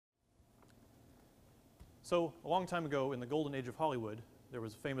So a long time ago in the golden age of Hollywood, there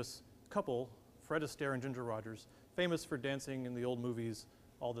was a famous couple, Fred Astaire and Ginger Rogers, famous for dancing in the old movies,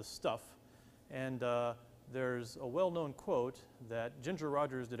 all this stuff. And there's a well-known quote that Ginger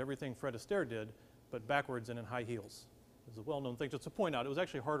Rogers did everything Fred Astaire did, but backwards and in high heels. It's a well-known thing. Just to point out, it was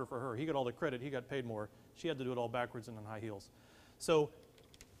actually harder for her. He got all the credit. He got paid more. She had to do it all backwards and in high heels. So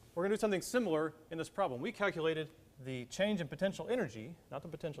we're going to do something similar in this problem. We calculated the change in potential energy, not the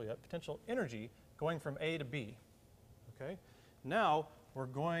potential yet, potential energy going from A to B. Okay? Now we're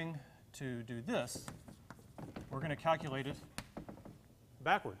going to do this. We're going to calculate it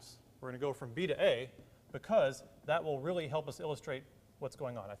backwards. We're going to go from B to A because that will really help us illustrate what's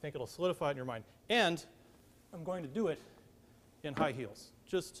going on. I think it'll solidify it in your mind. And I'm going to do it in high heels,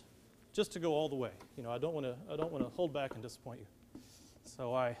 just to go all the way. You know, I don't want to hold back and disappoint you.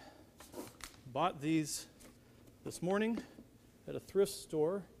 So I bought these this morning at a thrift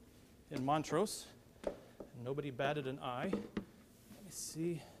store in Montrose. And nobody batted an eye. Let me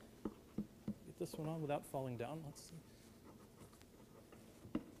see. Get this one on without falling down. Let's see.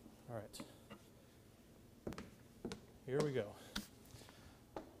 All right. Here we go.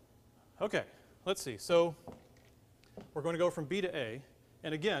 Okay, let's see. So we're going to go from B to A.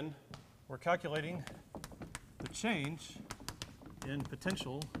 And again, we're calculating the change in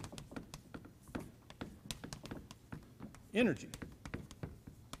potential energy.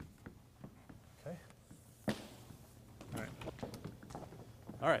 Okay.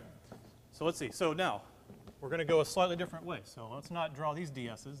 All right. So let's see. So now we're going to go a slightly different way. So let's not draw these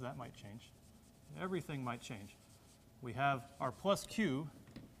DS's. That might change. Everything might change. We have our plus Q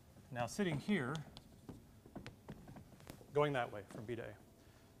now sitting here going that way from B to A.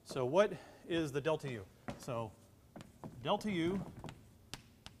 So what is the delta U? So delta U,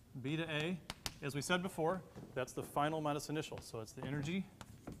 B to A, as we said before, that's the final minus initial. So it's the energy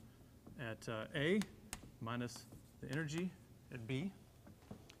at A minus the energy at B.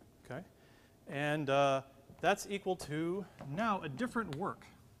 Okay? And that's equal to now a different work.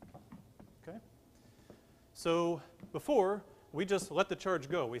 Okay? So before, we just let the charge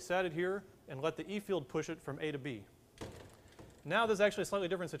go. We sat it here and let the E field push it from A to B. Now there's actually a slightly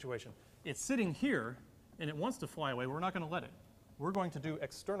different situation. It's sitting here and it wants to fly away. We're not going to let it. We're going to do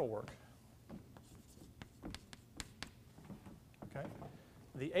external work. Okay?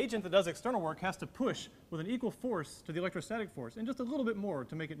 The agent that does external work has to push with an equal force to the electrostatic force and just a little bit more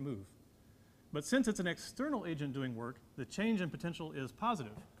to make it move. But since it's an external agent doing work, the change in potential is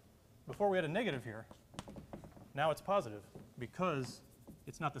positive. Before we had a negative here. Now it's positive because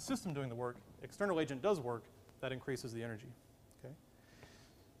it's not the system doing the work. External agent does work. That increases the energy. Okay?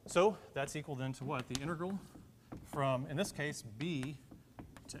 So that's equal then to what? The integral from, in this case, B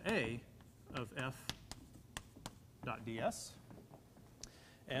to A of F dot ds.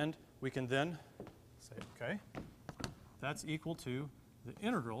 And we can then say, okay, that's equal to the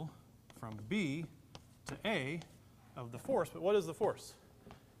integral from B to A of the force. But what is the force?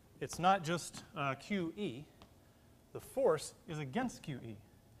 It's not just QE. The force is against QE.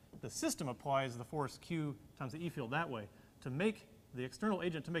 The system applies the force Q times the E field that way. To make the external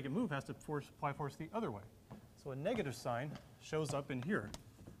agent, to make it move, has to apply force the other way. So a negative sign shows up in here,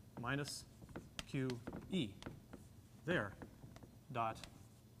 minus QE, there, dot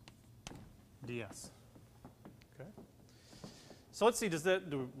ds. Okay. So let's see,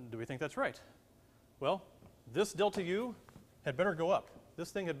 do we think that's right? Well, this delta U had better go up.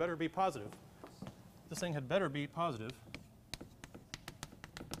 This thing had better be positive. This thing had better be positive.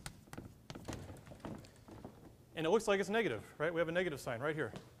 And it looks like it's negative, right? We have a negative sign right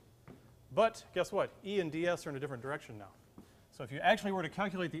here. But guess what? E and ds are in a different direction now. So if you actually were to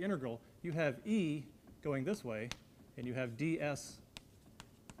calculate the integral, you have E going this way, and you have ds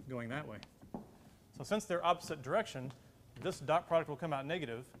going that way. So since they're opposite direction, this dot product will come out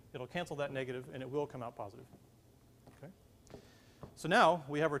negative. It'll cancel that negative, and it will come out positive. Okay? So now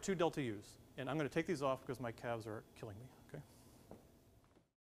we have our two delta U's. And I'm going to take these off because my calves are killing me.